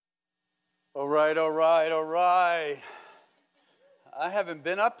All right, all right, all right. I haven't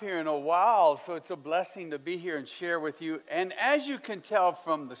been up here in a while, so it's a blessing to be here and share with you. And as you can tell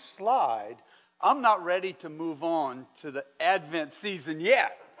from the slide, I'm not ready to move on to the Advent season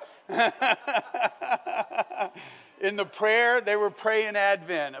yet. In the prayer, they were praying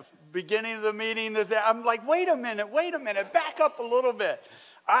Advent. Beginning of the meeting, I'm like, wait a minute, back up a little bit.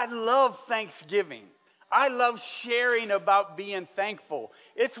 I love Thanksgiving. I love sharing about being thankful.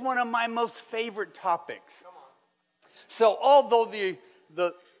 It's one of my most favorite topics. So although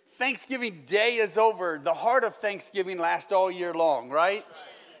the Thanksgiving day is over, the heart of Thanksgiving lasts all year long, right?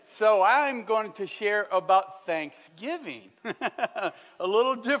 So I'm going to share about Thanksgiving a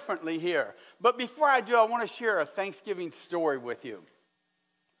little differently here. But before I do, I want to share a Thanksgiving story with you.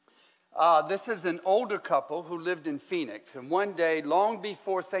 This is an older couple who lived in Phoenix. And one day, long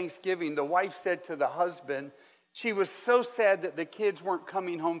before Thanksgiving, the wife said to the husband, she was so sad that the kids weren't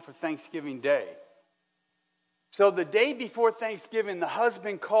coming home for Thanksgiving Day. So the day before Thanksgiving, the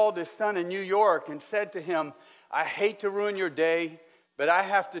husband called his son in New York and said to him, I hate to ruin your day, but I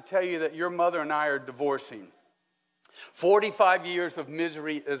have to tell you that your mother and I are divorcing. 45 years of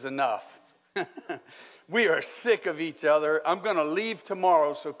misery is enough. We are sick of each other. I'm going to leave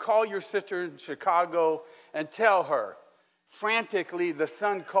tomorrow, so call your sister in Chicago and tell her. Frantically, the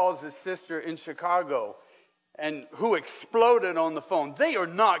son calls his sister in Chicago, and who exploded on the phone. They are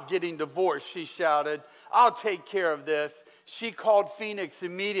not getting divorced, she shouted. I'll take care of this. She called Phoenix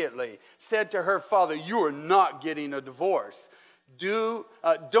immediately, said to her father, you are not getting a divorce.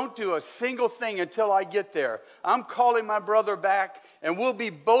 Don't do a single thing until I get there. I'm calling my brother back, and we'll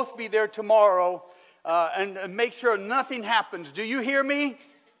both be there tomorrow. And make sure nothing happens. Do you hear me?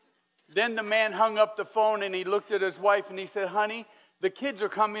 Then the man hung up the phone and he looked at his wife and he said, honey, the kids are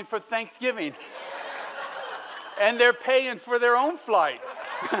coming for Thanksgiving. And they're paying for their own flights.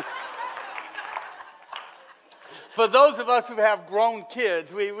 For those of us who have grown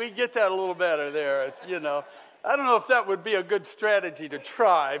kids, we get that a little better there. It's, I don't know if that would be a good strategy to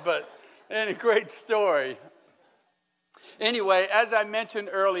try, but a great story. Anyway, as I mentioned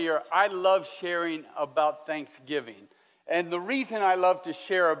earlier, I love sharing about Thanksgiving. And the reason I love to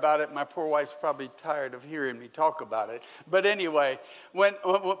share about it, my poor wife's probably tired of hearing me talk about it. But anyway, when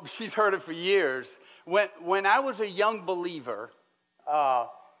she's heard it for years. When I was a young believer,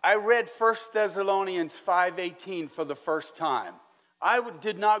 I read 1 Thessalonians 5:18 for the first time. I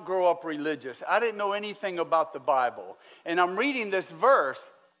did not grow up religious. I didn't know anything about the Bible. And I'm reading this verse.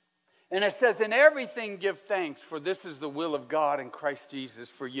 And it says, in everything give thanks, for this is the will of God in Christ Jesus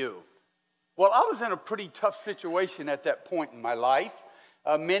for you. Well, I was in a pretty tough situation at that point in my life.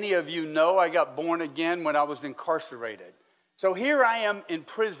 Many of you know I got born again when I was incarcerated. So here I am in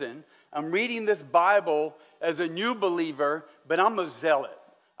prison. I'm reading this Bible as a new believer, but I'm a zealot.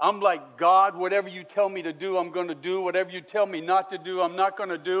 I'm like, God, whatever you tell me to do, I'm going to do. Whatever you tell me not to do, I'm not going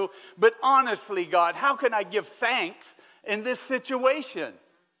to do. But honestly, God, how can I give thanks in this situation?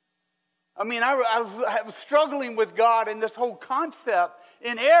 I mean, I was struggling with God and this whole concept,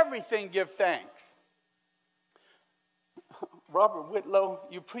 in everything give thanks. Robert Whitlow,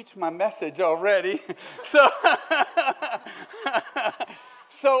 you preached my message already.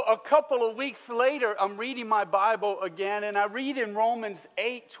 So a couple of weeks later, I'm reading my Bible again, and I read in Romans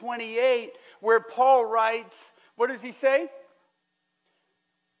 8:28, where Paul writes, what does he say?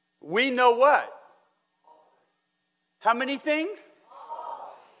 We know what? How many things?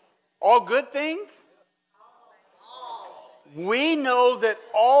 All good things? We know that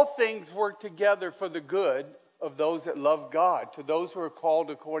all things work together for the good of those that love God, to those who are called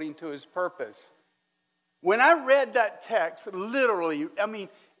according to his purpose. When I read that text, literally,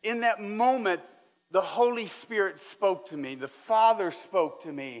 in that moment, the Holy Spirit spoke to me. The Father spoke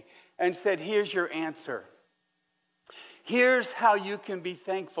to me and said, here's your answer. Here's how you can be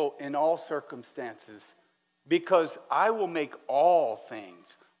thankful in all circumstances, because I will make all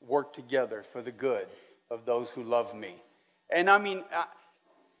things work together for the good of those who love me. And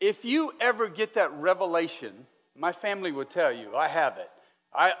if you ever get that revelation, my family will tell you, I have it.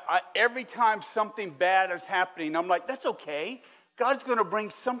 Every time something bad is happening, I'm like, that's okay. God's going to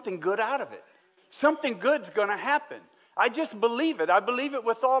bring something good out of it. Something good's going to happen. I just believe it. I believe it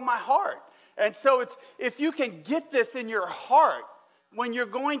with all my heart. And so if you can get this in your heart, when you're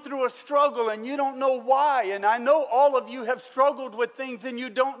going through a struggle and you don't know why, and I know all of you have struggled with things and you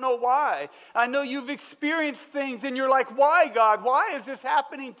don't know why. I know you've experienced things and you're like, why, God? Why is this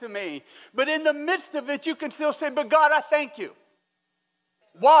happening to me? But in the midst of it, you can still say, but God, I thank you.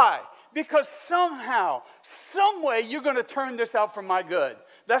 Why? Because somehow, some way, you're going to turn this out for my good.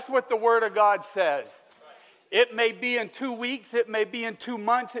 That's what the Word of God says. It may be in 2 weeks, it may be in 2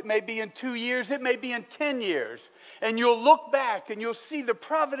 months, it may be in 2 years, it may be in 10 years. And you'll look back and you'll see the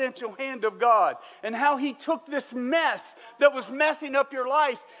providential hand of God and how he took this mess that was messing up your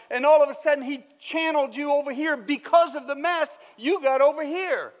life, and all of a sudden he channeled you over here. Because of the mess, you got over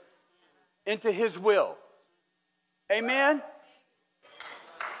here into his will. Amen?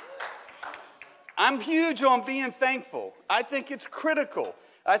 I'm huge on being thankful. I think it's critical.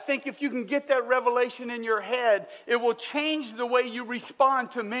 I think if you can get that revelation in your head, it will change the way you respond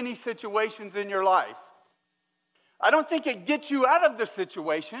to many situations in your life. I don't think it gets you out of the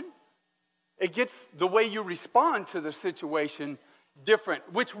situation. It gets the way you respond to the situation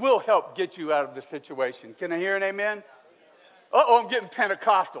different, which will help get you out of the situation. Can I hear an amen? Uh-oh, I'm getting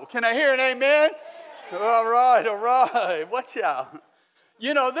Pentecostal. Can I hear an amen? All right. Watch out.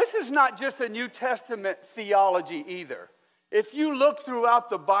 You know, this is not just a New Testament theology either. If you look throughout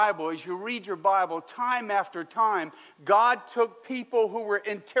the Bible, as you read your Bible, time after time, God took people who were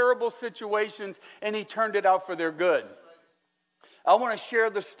in terrible situations and he turned it out for their good. I want to share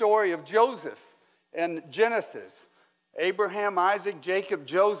the story of Joseph in Genesis. Abraham, Isaac, Jacob,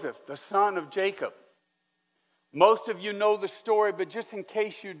 Joseph, the son of Jacob. Most of you know the story, but just in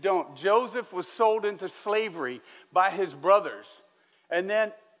case you don't, Joseph was sold into slavery by his brothers. And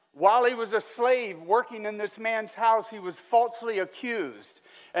then while he was a slave working in this man's house, he was falsely accused.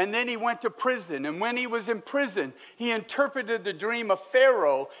 And then he went to prison. And when he was in prison, he interpreted the dream of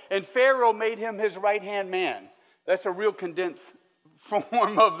Pharaoh. And Pharaoh made him his right-hand man. That's a real condensed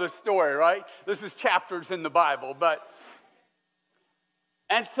form of the story, right? This is chapters in the Bible.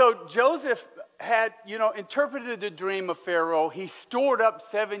 And so Joseph had, interpreted the dream of Pharaoh. He stored up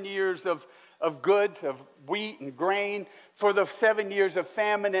 7 years of goods, of wheat and grain for the 7 years of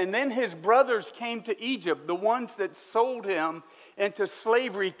famine. And then his brothers came to Egypt. The ones that sold him into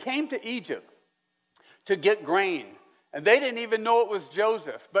slavery came to Egypt to get grain. And they didn't even know it was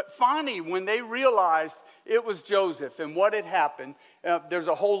Joseph. But finally, when they realized it was Joseph and what had happened, there's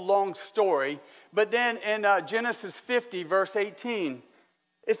a whole long story. But then in Genesis 50, verse 18,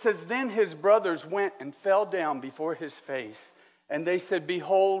 it says, "Then his brothers went and fell down before his face. And they said,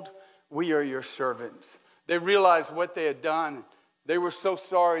 'Behold, we are your servants.'" They realized what they had done. They were so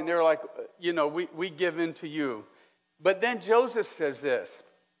sorry, and they were like, we give in to you. But then Joseph says this,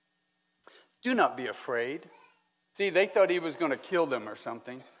 "Do not be afraid." See, they thought he was going to kill them or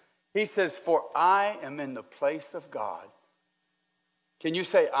something. He says, "For I am in the place of God." Can you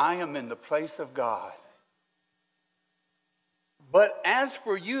say, "I am in the place of God"? "But as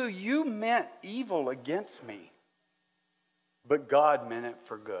for you, you meant evil against me, but God meant it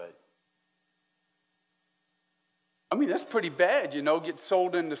for good." I mean, that's pretty bad, get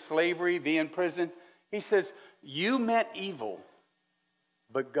sold into slavery, be in prison. He says, "You meant evil,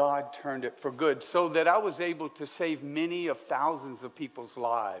 but God turned it for good, so that I was able to save many of thousands of people's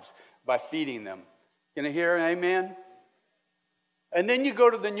lives by feeding them." Can I hear an amen? And then you go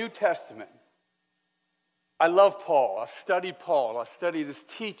to the New Testament. I love Paul. I studied Paul. I studied his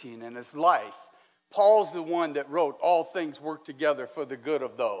teaching and his life. Paul's the one that wrote, "All things work together for the good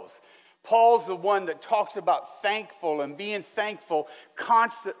of those." Paul's the one that talks about thankful and being thankful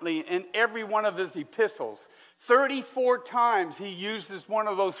constantly in every one of his epistles. 34 times he uses one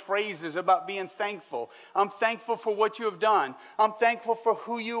of those phrases about being thankful. I'm thankful for what you have done. I'm thankful for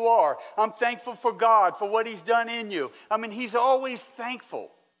who you are. I'm thankful for God, for what he's done in you. I mean, he's always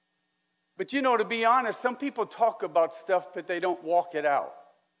thankful. But to be honest, some people talk about stuff, but they don't walk it out.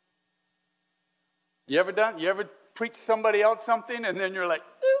 You ever preach somebody else something and then you're like,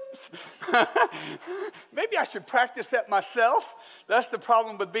 oops, maybe I should practice that myself? That's the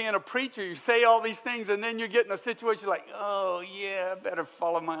problem with being a preacher. You say all these things and then you get in a situation like, oh yeah, I better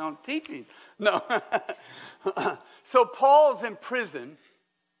follow my own teaching. No. So Paul's in prison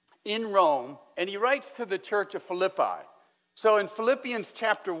in Rome, and he writes to the church of Philippi. So in Philippians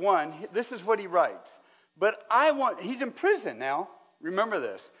chapter 1, this is what he writes. He's in prison now. Remember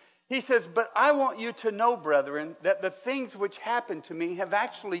this. He says, "But I want you to know, brethren, that the things which happened to me have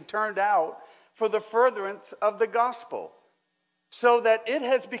actually turned out for the furtherance of the gospel, so that it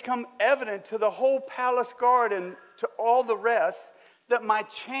has become evident to the whole palace guard and to all the rest that my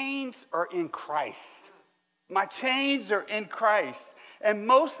chains are in Christ." My chains are in Christ. "And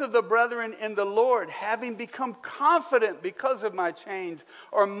most of the brethren in the Lord, having become confident because of my chains,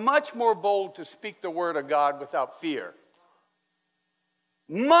 are much more bold to speak the word of God without fear."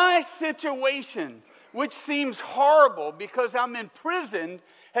 My situation, which seems horrible because I'm in prison,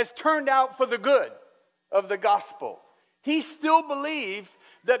 has turned out for the good of the gospel. He still believed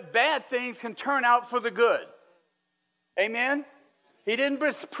that bad things can turn out for the good. Amen? He didn't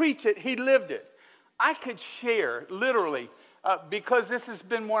just preach it, he lived it. I could share, literally, because this has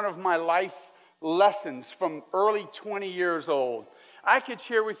been one of my life lessons from early 20 years old. I could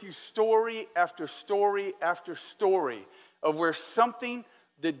share with you story after story after story of where something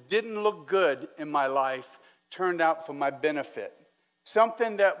that didn't look good in my life turned out for my benefit.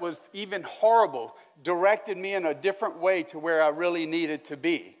 Something that was even horrible directed me in a different way to where I really needed to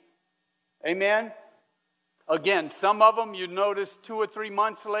be. Amen? Again, some of them you notice 2 or 3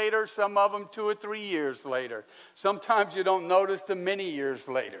 months later, some of them 2 or 3 years later. Sometimes you don't notice them many years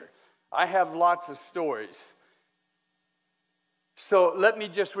later. I have lots of stories. So let me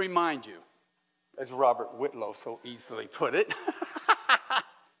just remind you, as Robert Whitlow so easily put it,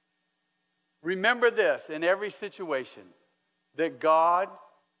 remember this in every situation, that God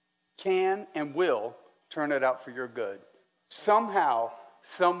can and will turn it out for your good. Somehow,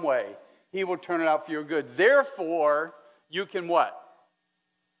 some way, he will turn it out for your good. Therefore, you can what?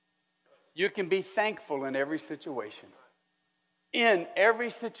 You can be thankful in every situation. In every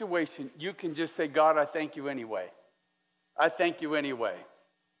situation, you can just say, God, I thank you anyway. I thank you anyway.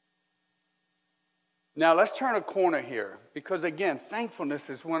 Now, let's turn a corner here, because again, thankfulness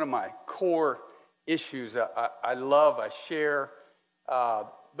is one of my core issues I love, I share.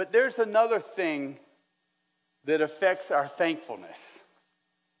 But there's another thing that affects our thankfulness.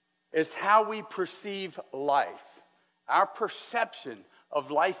 It's how we perceive life. Our perception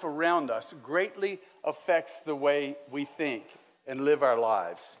of life around us greatly affects the way we think and live our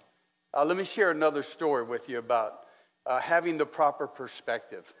lives. Let me share another story with you about having the proper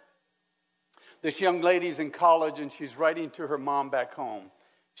perspective. This young lady's in college and she's writing to her mom back home.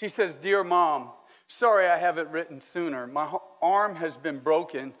 She says, "Dear Mom, sorry I haven't written sooner. My arm has been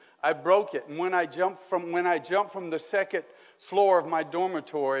broken. I broke it. And when I jumped from the second floor of my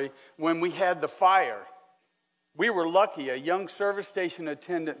dormitory when we had the fire, we were lucky. A young service station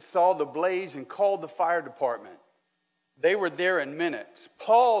attendant saw the blaze and called the fire department. They were there in minutes.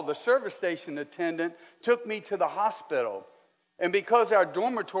 Paul, the service station attendant, took me to the hospital. And because our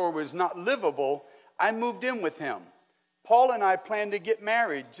dormitory was not livable, I moved in with him. Paul and I plan to get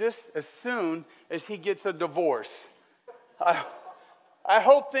married just as soon as he gets a divorce. I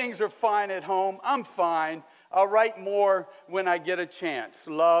hope things are fine at home. I'm fine. I'll write more when I get a chance.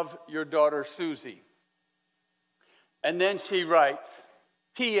 Love, your daughter, Susie." And then she writes,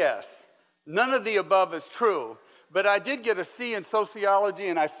 "P.S. None of the above is true, but I did get a C in sociology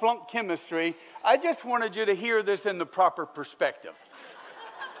and I flunked chemistry. I just wanted you to hear this in the proper perspective."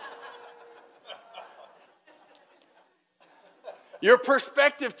 Your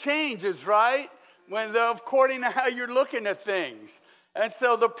perspective changes, right? According to how you're looking at things. And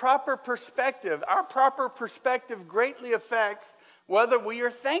so the proper perspective, our proper perspective greatly affects whether we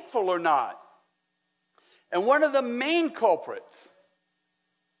are thankful or not. And one of the main culprits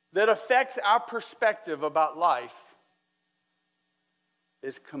that affects our perspective about life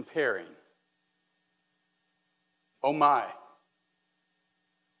is comparing. Oh my.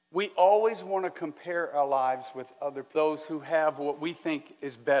 We always want to compare our lives with those who have what we think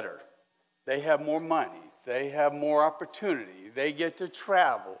is better. They have more money. They have more opportunity. They get to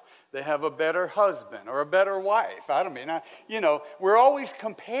travel. They have a better husband or a better wife. We're always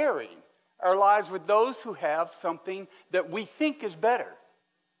comparing our lives with those who have something that we think is better.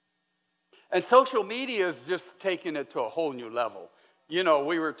 And social media is just taking it to a whole new level.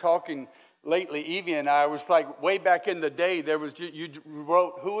 We were talking lately, Evie and I, was like way back in the day, you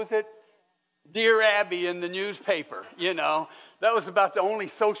wrote, who was it? Dear Abby in the newspaper, That was about the only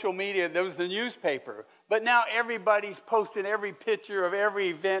social media, that was the newspaper. But now everybody's posting every picture of every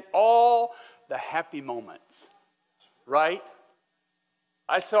event, all the happy moments, right?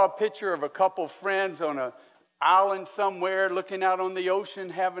 I saw a picture of a couple friends on an island somewhere looking out on the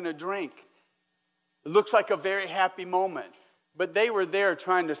ocean having a drink. It looks like a very happy moment. But they were there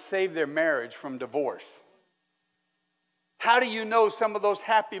trying to save their marriage from divorce. How do you know some of those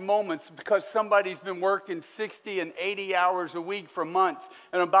happy moments? Because somebody's been working 60 and 80 hours a week for months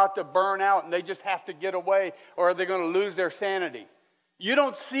and about to burn out and they just have to get away, or are they going to lose their sanity? You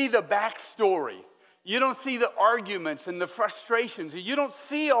don't see the backstory. You don't see the arguments and the frustrations. You don't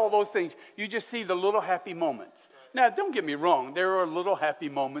see all those things. You just see the little happy moments. Now, don't get me wrong. There are little happy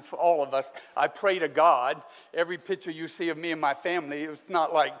moments for all of us. I pray to God. Every picture you see of me and my family, it's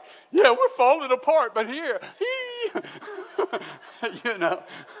not like, yeah, we're falling apart, but here,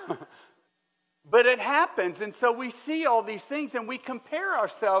 But it happens, and so we see all these things, and we compare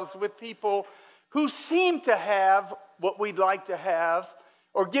ourselves with people who seem to have what we'd like to have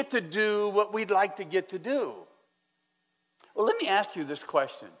or get to do what we'd like to get to do. Well, let me ask you this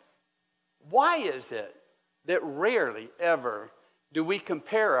question. Why is it that rarely ever do we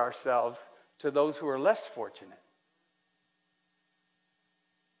compare ourselves to those who are less fortunate?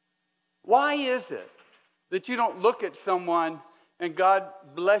 Why is it that you don't look at someone, and God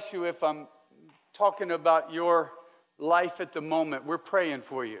bless you if I'm talking about your life at the moment, we're praying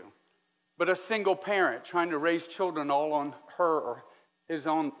for you, but a single parent trying to raise children all on her or his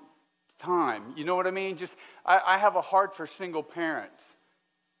own time. You know what I mean? I have a heart for single parents.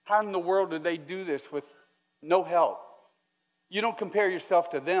 How in the world do they do this with no help? You don't compare yourself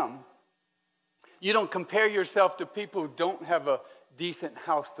to them. You don't compare yourself to people who don't have a decent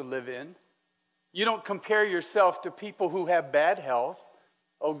house to live in. You don't compare yourself to people who have bad health.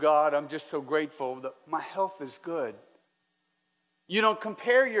 Oh God, I'm just so grateful that my health is good. You don't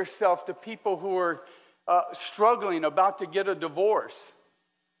compare yourself to people who are struggling, about to get a divorce.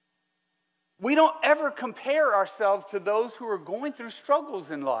 We don't ever compare ourselves to those who are going through struggles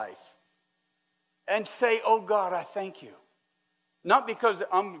in life and say, oh God, I thank you. Not because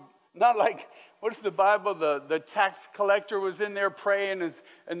I'm not like, what's the Bible? The tax collector was in there praying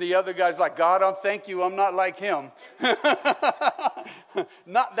and the other guy's like, God, I thank you. I'm not like him.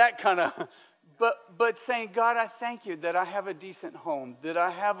 Not that kind of, but saying, God, I thank you that I have a decent home, that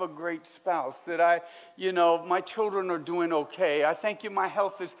I have a great spouse, that my children are doing okay. I thank you my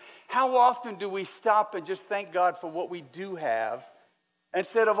health is. How often do we stop and just thank God for what we do have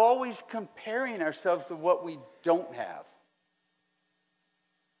instead of always comparing ourselves to what we don't have?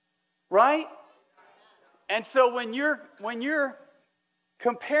 Right? And so when you're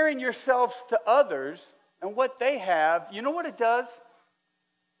comparing yourselves to others and what they have, you know what it does?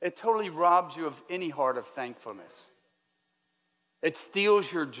 It totally robs you of any heart of thankfulness. It steals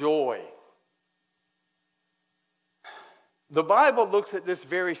your joy. The Bible looks at this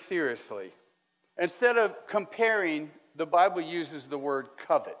very seriously. Instead of comparing, the Bible uses the word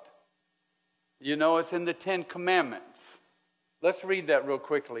covet. You know, it's in the 10 Commandments. Let's read that real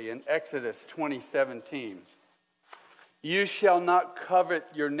quickly in Exodus 20:17. You shall not covet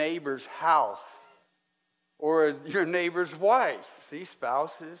your neighbor's house or your neighbor's wife. See,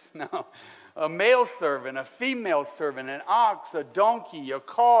 spouses? No. A male servant, a female servant, an ox, a donkey, a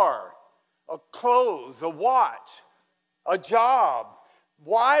car, a clothes, a watch, a job.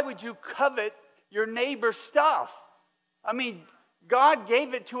 Why would you covet your neighbor's stuff? I mean, God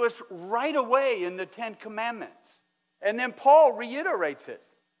gave it to us right away in the 10 Commandments. And then Paul reiterates it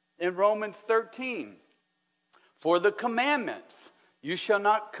in Romans 13. For the commandments, you shall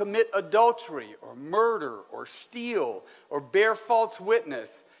not commit adultery or murder or steal or bear false witness.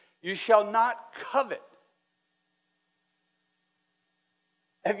 You shall not covet.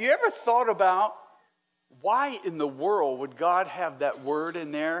 Have you ever thought about why in the world would God have that word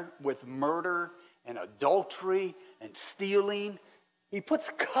in there with murder and adultery and stealing? He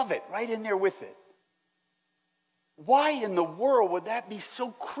puts covet right in there with it. Why in the world would that be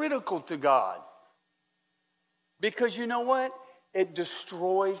so critical to God? Because you know what? It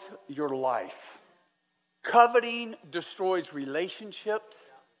destroys your life. Coveting destroys relationships.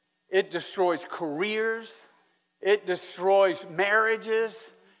 It destroys careers. It destroys marriages.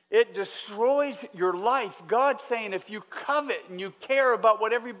 It destroys your life. God's saying if you covet and you care about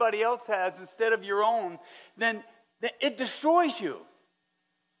what everybody else has instead of your own, then it destroys you.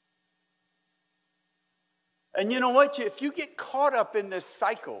 And you know what? If you get caught up in this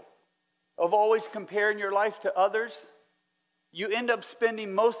cycle of always comparing your life to others, you end up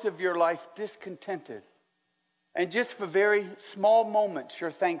spending most of your life discontented. And just for very small moments,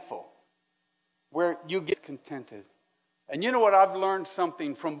 you're thankful, where you get contented. And you know what? I've learned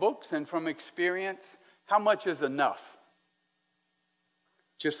something from books and from experience. How much is enough?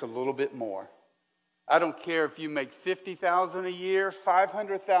 Just a little bit more. I don't care if you make $50,000 a year,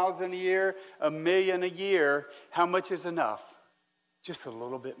 $500,000 a year, $1 million a year. How much is enough? Just a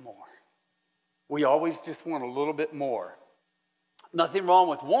little bit more. We always just want a little bit more. Nothing wrong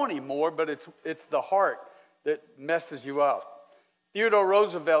with wanting more, but it's the heart that messes you up. Theodore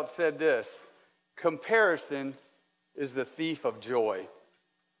Roosevelt said this: comparison is the thief of joy.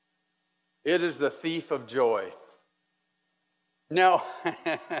 It is the thief of joy. Now,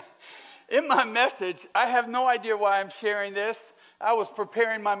 in my message, I have no idea why I'm sharing this. I was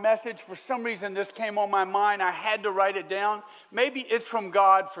preparing my message. For some reason, this came on my mind. I had to write it down. Maybe it's from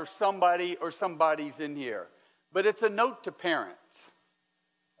God for somebody or somebody's in here. But it's a note to parents.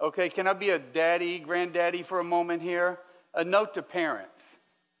 Okay, can I be a daddy, granddaddy for a moment here? A note to parents.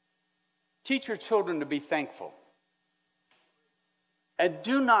 Teach your children to be thankful. And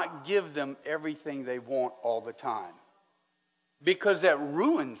do not give them everything they want all the time, because that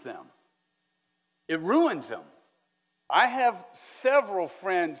ruins them. It ruins them. I have several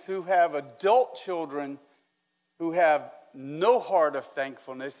friends who have adult children who have no heart of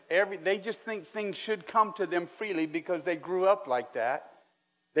thankfulness. They just think things should come to them freely because they grew up like that.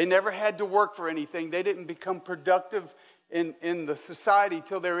 They never had to work for anything. They didn't become productive in the society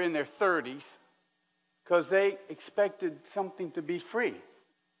till they were in their 30s because they expected something to be free.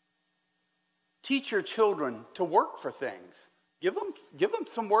 Teach your children to work for things. Give them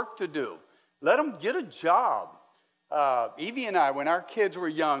some work to do. Let them get a job. Evie and I, when our kids were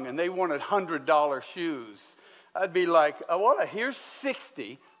young and they wanted $100 shoes, I'd be like, oh, well, here's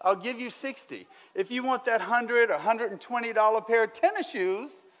 60. I'll give you 60. If you want that $100 or $120 pair of tennis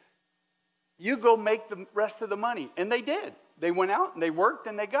shoes, you go make the rest of the money. And they did. They went out and they worked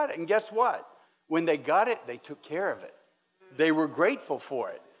and they got it. And guess what? When they got it, they took care of it. They were grateful for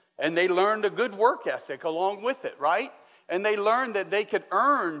it. And they learned a good work ethic along with it, right? And they learned that they could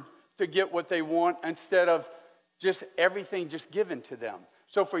earn to get what they want instead of just everything just given to them.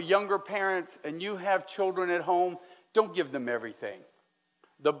 So for younger parents and you have children at home, don't give them everything.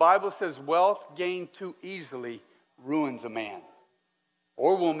 The Bible says wealth gained too easily ruins a man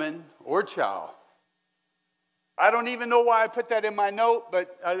or woman or child. I don't even know why I put that in my note,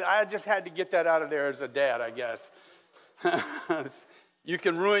 but I just had to get that out of there as a dad, I guess. You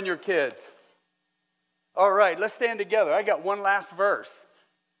can ruin your kids. All right, let's stand together. I got one last verse.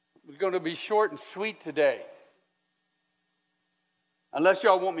 It's going to be short and sweet today. Unless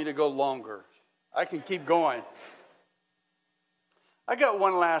y'all want me to go longer. I can keep going. I got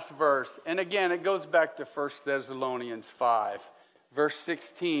one last verse. And again, it goes back to 1 Thessalonians 5, verse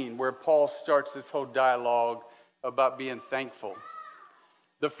 16, where Paul starts this whole dialogue about being thankful.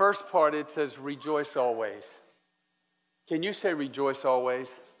 The first part, it says, rejoice always. Can you say rejoice always?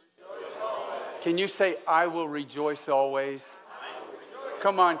 Rejoice always. Can you say, I will rejoice always?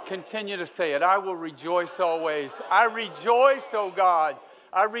 Come on, continue to say it. I will rejoice always. I rejoice, oh God.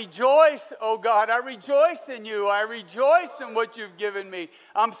 I rejoice, oh God. I rejoice in you. I rejoice in what you've given me.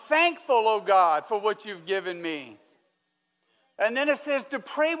 I'm thankful, oh God, for what you've given me. And then it says to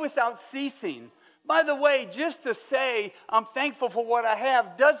pray without ceasing. By the way, just to say I'm thankful for what I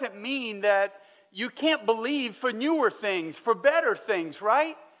have doesn't mean that you can't believe for newer things, for better things,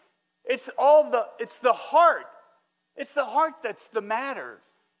 right? It's the heart. It's the heart that's the matter.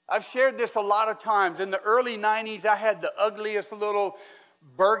 I've shared this a lot of times. In the early 90s, I had the ugliest little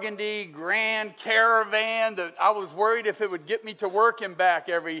burgundy Grand Caravan that I was worried if it would get me to work and back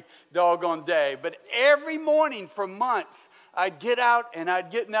every doggone day. But every morning for months, I'd get out and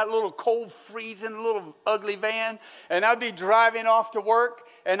I'd get in that little cold, freezing little ugly van, and I'd be driving off to work,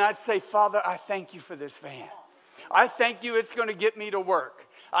 and I'd say, Father, I thank you for this van. I thank you it's going to get me to work.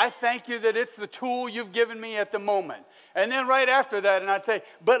 I thank you that it's the tool you've given me at the moment. And then right after that, and I'd say,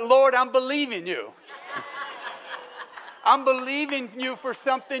 but Lord, I'm believing you. I'm believing you for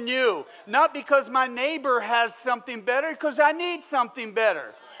something new. Not because my neighbor has something better, because I need something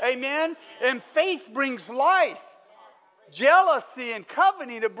better. Amen? And faith brings life. Jealousy and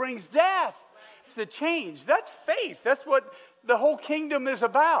coveting, it brings death. It's the change. That's faith. That's what the whole kingdom is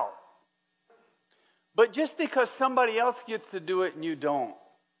about. But just because somebody else gets to do it and you don't,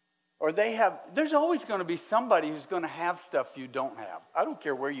 or there's always going to be somebody who's going to have stuff you don't have. I don't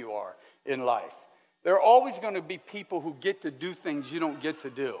care where you are in life. There are always going to be people who get to do things you don't get to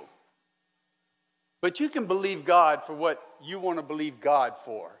do. But you can believe God for what you want to believe God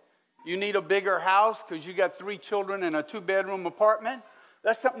for. You need a bigger house because you got 3 children in a 2-bedroom apartment.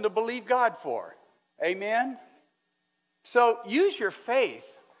 That's something to believe God for. Amen? So use your faith,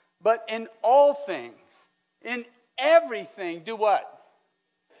 but in all things, in everything, do what?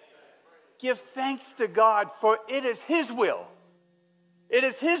 Give thanks to God, for it is His will. It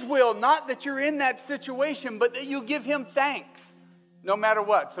is His will, not that you're in that situation, but that you give Him thanks, no matter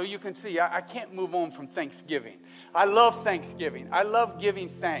what. So you can see, I can't move on from Thanksgiving. I love Thanksgiving. I love giving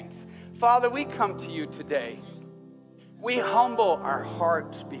thanks. Father, we come to you today. We humble our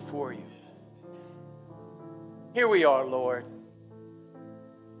hearts before you. Here we are, Lord.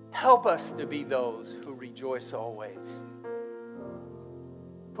 Help us to be those who rejoice always,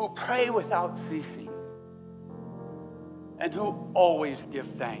 who pray without ceasing, and who always give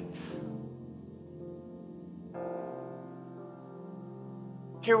thanks.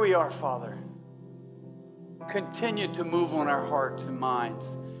 Here we are, Father. Continue to move on our hearts and minds.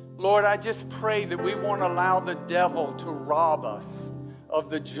 Lord, I just pray that we won't allow the devil to rob us of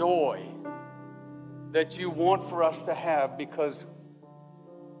the joy that you want for us to have, because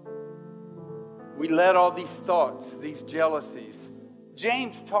we let all these thoughts, these jealousies.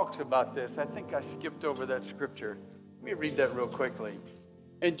 James talks about this. I think I skipped over that scripture. Let me read that real quickly.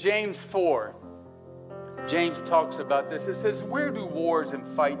 In James 4, James talks about this. It says, where do wars and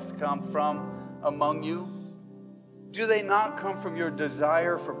fights come from among you? Do they not come from your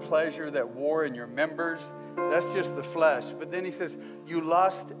desire for pleasure that war in your members? That's just the flesh. But then he says, you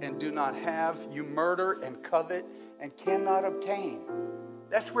lust and do not have. You murder and covet and cannot obtain.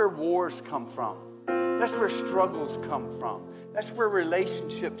 That's where wars come from. That's where struggles come from. That's where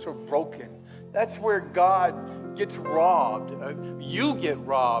relationships are broken. That's where God gets robbed. You get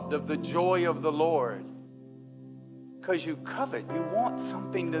robbed of the joy of the Lord. Because you covet. You want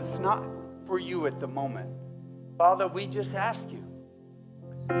something that's not for you at the moment. Father, we just ask you,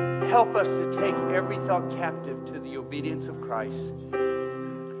 help us to take every thought captive to the obedience of Christ.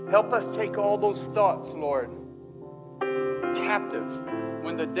 Help us take all those thoughts, Lord, captive.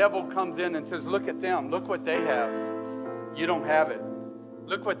 When the devil comes in and says, look at them, look what they have. You don't have it.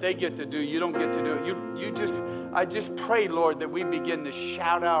 Look what they get to do. You don't get to do it. I just pray, Lord, that we begin to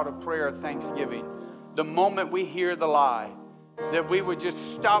shout out a prayer of thanksgiving. The moment we hear the lie, that we would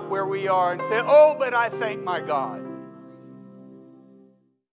just stop where we are and say, oh, but I thank my God.